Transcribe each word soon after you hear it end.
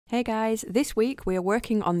Hey guys, this week we are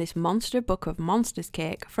working on this Monster Book of Monsters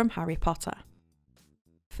cake from Harry Potter.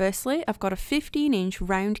 Firstly, I've got a 15-inch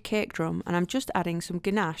round cake drum and I'm just adding some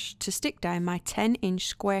ganache to stick down my 10-inch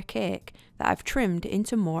square cake that I've trimmed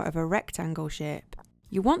into more of a rectangle shape.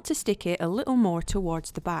 You want to stick it a little more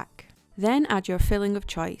towards the back. Then add your filling of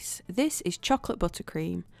choice. This is chocolate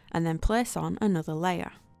buttercream, and then place on another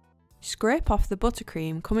layer. Scrape off the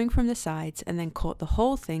buttercream coming from the sides and then coat the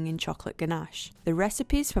whole thing in chocolate ganache. The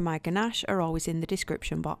recipes for my ganache are always in the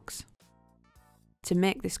description box. To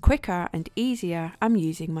make this quicker and easier, I'm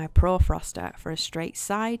using my Pro Froster for a straight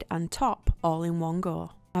side and top all in one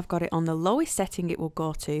go. I've got it on the lowest setting it will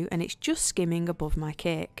go to and it's just skimming above my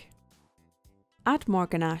cake. Add more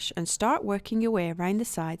ganache and start working your way around the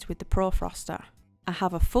sides with the Pro Froster. I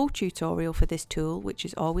have a full tutorial for this tool which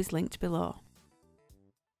is always linked below.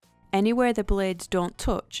 Anywhere the blades don't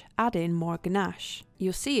touch, add in more ganache.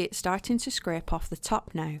 You'll see it starting to scrape off the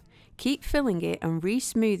top now. Keep filling it and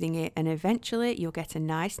re-smoothing it and eventually you'll get a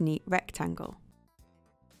nice neat rectangle.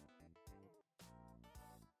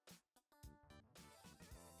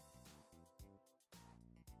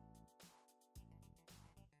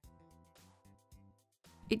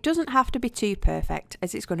 It doesn't have to be too perfect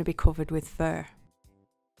as it's going to be covered with fur.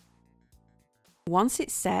 Once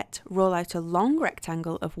it's set, roll out a long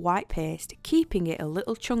rectangle of white paste, keeping it a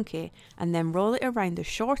little chunky, and then roll it around the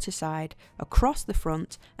shorter side, across the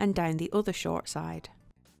front and down the other short side.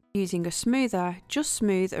 Using a smoother, just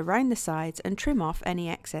smooth around the sides and trim off any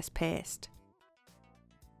excess paste.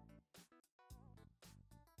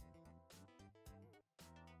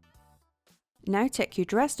 Now take your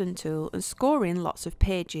Dresden tool and score in lots of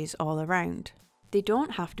pages all around. They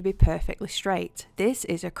don't have to be perfectly straight. This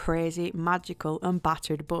is a crazy, magical and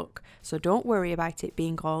battered book, so don't worry about it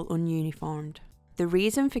being all ununiformed. The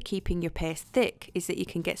reason for keeping your paste thick is that you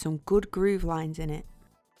can get some good groove lines in it.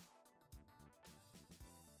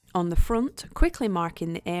 On the front, quickly mark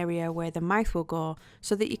in the area where the mouth will go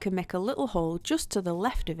so that you can make a little hole just to the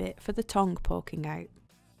left of it for the tongue poking out.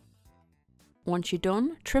 Once you're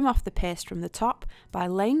done, trim off the paste from the top by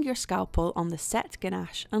laying your scalpel on the set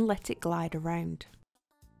ganache and let it glide around.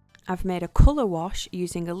 I've made a colour wash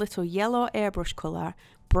using a little yellow airbrush colour,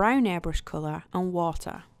 brown airbrush colour and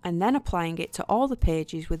water, and then applying it to all the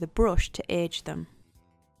pages with a brush to age them.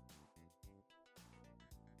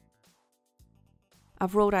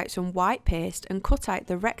 I've rolled out some white paste and cut out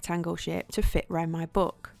the rectangle shape to fit round my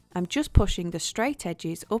book. I'm just pushing the straight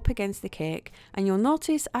edges up against the cake and you'll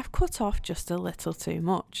notice I've cut off just a little too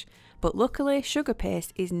much. But luckily sugar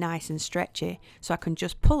paste is nice and stretchy so I can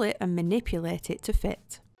just pull it and manipulate it to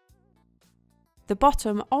fit. The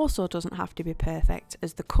bottom also doesn't have to be perfect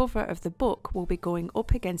as the cover of the book will be going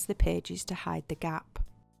up against the pages to hide the gap.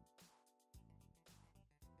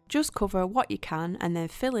 Just cover what you can and then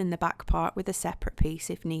fill in the back part with a separate piece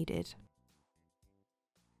if needed.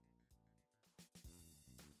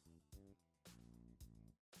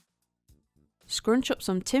 Scrunch up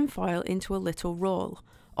some tin foil into a little roll.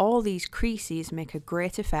 All these creases make a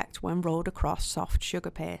great effect when rolled across soft sugar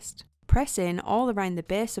paste. Press in all around the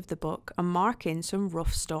base of the book and mark in some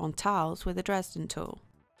rough stone tiles with a Dresden tool.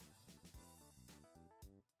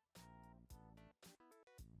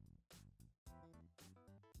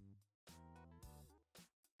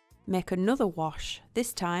 Make another wash,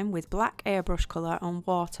 this time with black airbrush colour and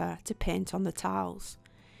water to paint on the tiles.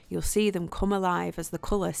 You'll see them come alive as the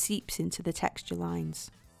colour seeps into the texture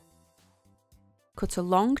lines. Cut a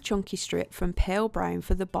long chunky strip from pale brown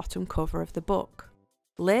for the bottom cover of the book.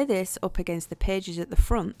 Lay this up against the pages at the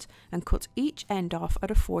front and cut each end off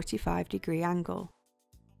at a 45-degree angle.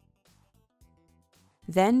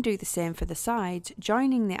 Then do the same for the sides,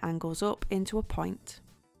 joining the angles up into a point.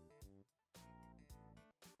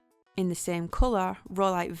 In the same colour,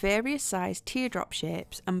 roll out various sized teardrop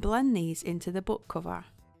shapes and blend these into the book cover.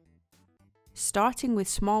 Starting with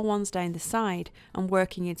small ones down the side and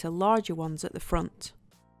working into larger ones at the front.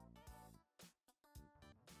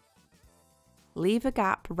 Leave a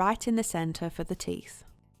gap right in the centre for the teeth.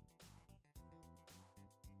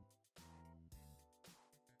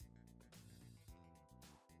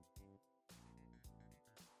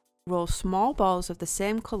 Roll small balls of the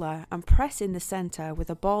same colour and press in the centre with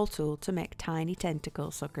a ball tool to make tiny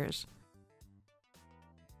tentacle suckers.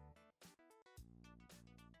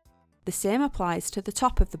 The same applies to the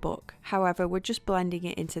top of the book, however we're just blending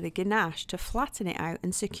it into the ganache to flatten it out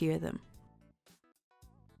and secure them.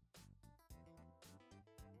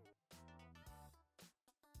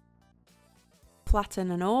 Flatten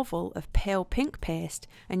an oval of pale pink paste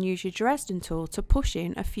and use your Dresden tool to push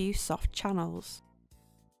in a few soft channels.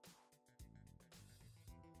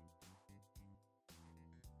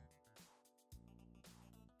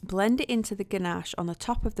 Blend it into the ganache on the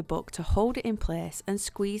top of the book to hold it in place and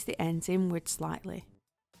squeeze the ends inward slightly.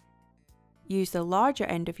 Use the larger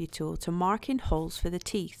end of your tool to mark in holes for the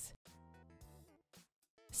teeth.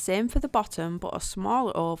 Same for the bottom, but a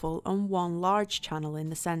smaller oval and one large channel in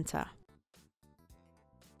the centre.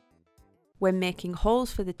 When making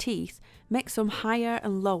holes for the teeth, make some higher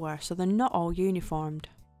and lower so they're not all uniformed.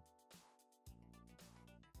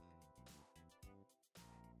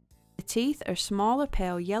 The teeth are smaller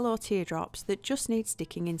pale yellow teardrops that just need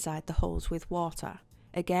sticking inside the holes with water.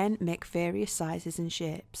 Again, make various sizes and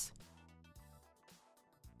shapes.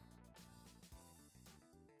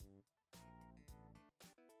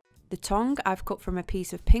 The tongue I've cut from a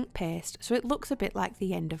piece of pink paste so it looks a bit like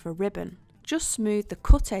the end of a ribbon. Just smooth the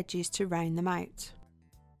cut edges to round them out.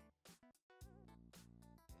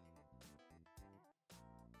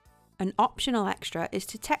 An optional extra is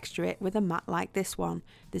to texture it with a mat like this one.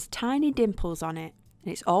 There's tiny dimples on it,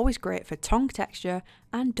 and it's always great for tongue texture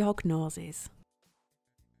and dog noses.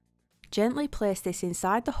 Gently place this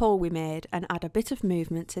inside the hole we made and add a bit of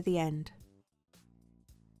movement to the end.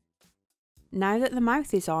 Now that the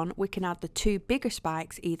mouth is on, we can add the two bigger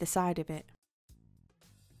spikes either side of it.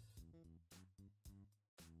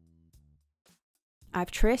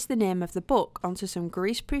 I've traced the name of the book onto some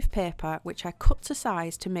greaseproof paper which I cut to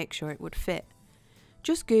size to make sure it would fit.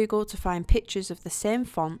 Just Google to find pictures of the same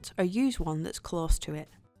font or use one that's close to it.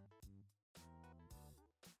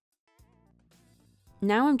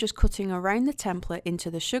 Now I'm just cutting around the template into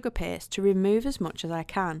the sugar paste to remove as much as I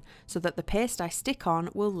can so that the paste I stick on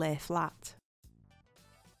will lay flat.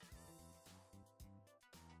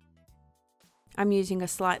 I'm using a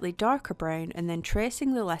slightly darker brown and then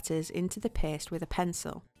tracing the letters into the paste with a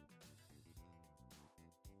pencil.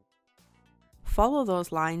 Follow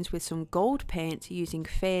those lines with some gold paint using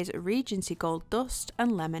Faye's Regency Gold Dust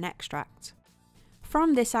and lemon extract.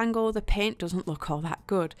 From this angle the paint doesn't look all that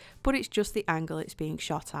good, but it's just the angle it's being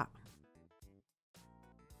shot at.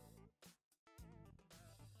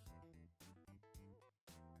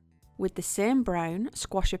 With the same brown,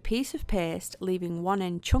 squash a piece of paste, leaving one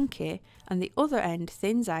end chunky and the other end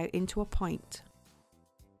thins out into a point.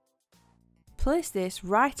 Place this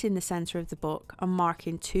right in the centre of the book and mark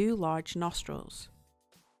in two large nostrils.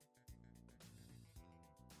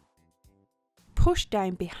 Push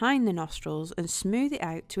down behind the nostrils and smooth it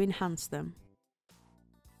out to enhance them.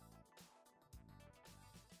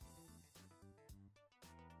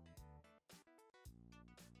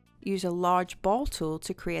 Use a large ball tool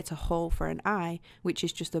to create a hole for an eye, which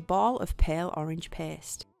is just a ball of pale orange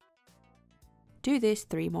paste. Do this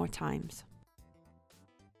 3 more times.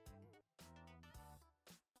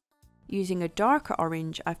 Using a darker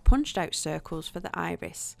orange, I've punched out circles for the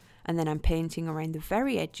iris, and then I'm painting around the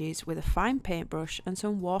very edges with a fine paintbrush and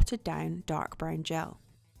some watered down dark brown gel.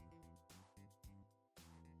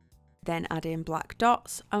 Then add in black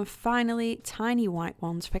dots and finally tiny white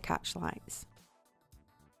ones for catchlights.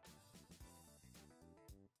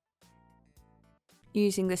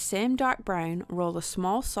 Using the same dark brown, roll a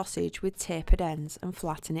small sausage with tapered ends and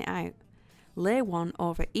flatten it out. Lay one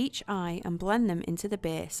over each eye and blend them into the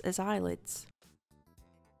base as eyelids.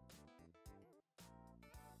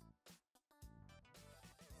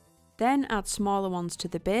 Then add smaller ones to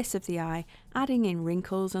the base of the eye, adding in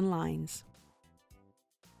wrinkles and lines.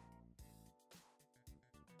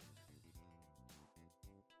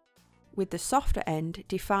 With the softer end,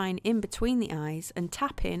 define in between the eyes and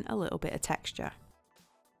tap in a little bit of texture.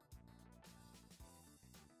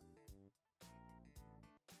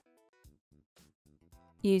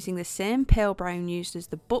 Using the same pale brown used as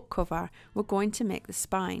the book cover, we're going to make the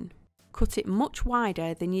spine. Cut it much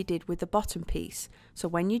wider than you did with the bottom piece, so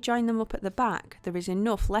when you join them up at the back, there is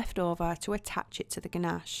enough left over to attach it to the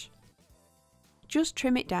ganache. Just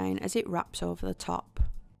trim it down as it wraps over the top.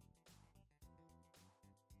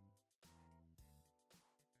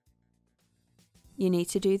 You need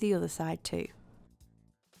to do the other side too.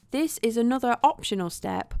 This is another optional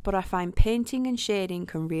step, but I find painting and shading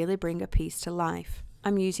can really bring a piece to life.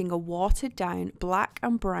 I'm using a watered down black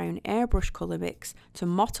and brown airbrush colour mix to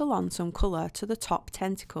mottle on some colour to the top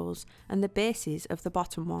tentacles and the bases of the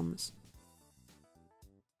bottom ones.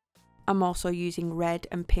 I'm also using red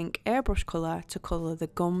and pink airbrush colour to colour the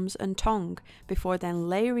gums and tongue before then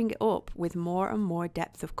layering it up with more and more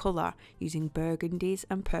depth of colour using burgundies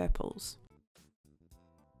and purples.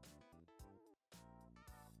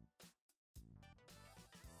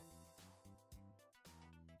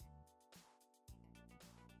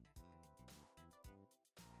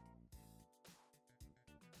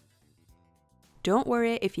 Don't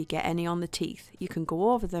worry if you get any on the teeth, you can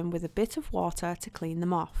go over them with a bit of water to clean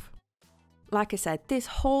them off. Like I said, this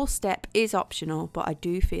whole step is optional, but I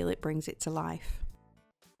do feel it brings it to life.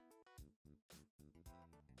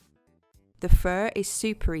 The fur is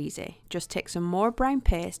super easy. Just take some more brown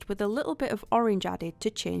paste with a little bit of orange added to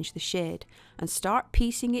change the shade and start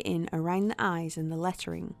piecing it in around the eyes and the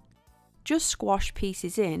lettering. Just squash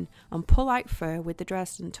pieces in and pull out fur with the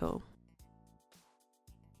Dresden tool.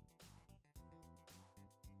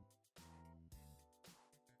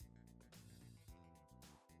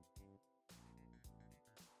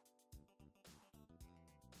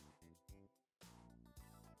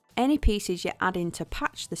 Any pieces you add in to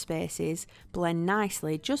patch the spaces blend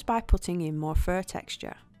nicely just by putting in more fur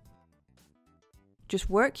texture.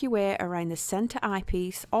 Just work your way around the centre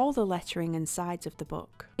eyepiece, all the lettering and sides of the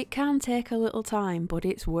book. It can take a little time, but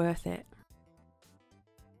it's worth it.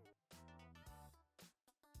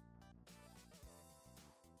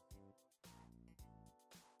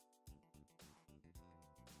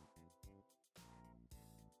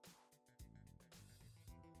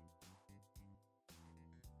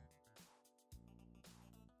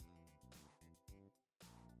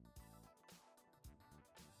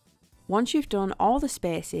 Once you've done all the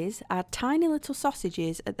spaces, add tiny little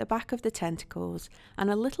sausages at the back of the tentacles and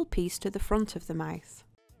a little piece to the front of the mouth.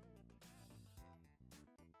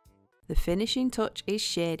 The finishing touch is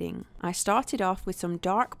shading. I started off with some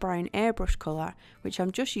dark brown airbrush colour, which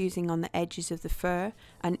I'm just using on the edges of the fur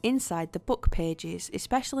and inside the book pages,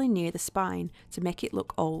 especially near the spine, to make it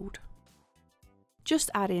look old.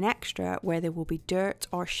 Just add in extra where there will be dirt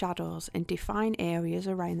or shadows and define areas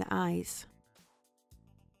around the eyes.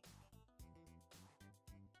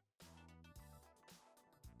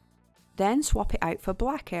 Then swap it out for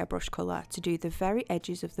black airbrush colour to do the very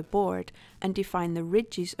edges of the board and define the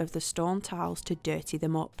ridges of the stone tiles to dirty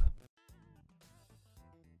them up.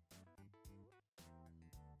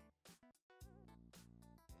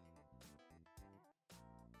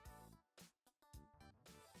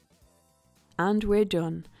 And we're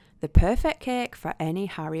done. The perfect cake for any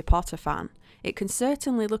Harry Potter fan. It can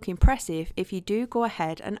certainly look impressive if you do go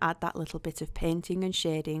ahead and add that little bit of painting and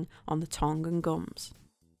shading on the tongue and gums.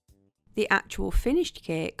 The actual finished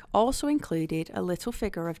cake also included a little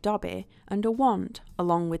figure of Dobby and a wand,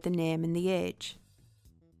 along with the name and the age.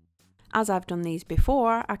 As I've done these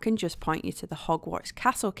before, I can just point you to the Hogwarts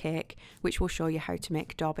Castle cake, which will show you how to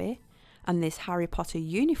make Dobby, and this Harry Potter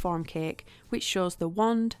uniform cake, which shows the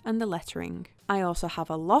wand and the lettering. I also have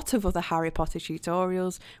a lot of other Harry Potter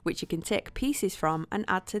tutorials, which you can take pieces from and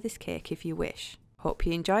add to this cake if you wish. Hope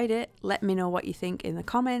you enjoyed it. Let me know what you think in the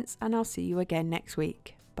comments, and I'll see you again next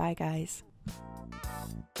week. Bye guys.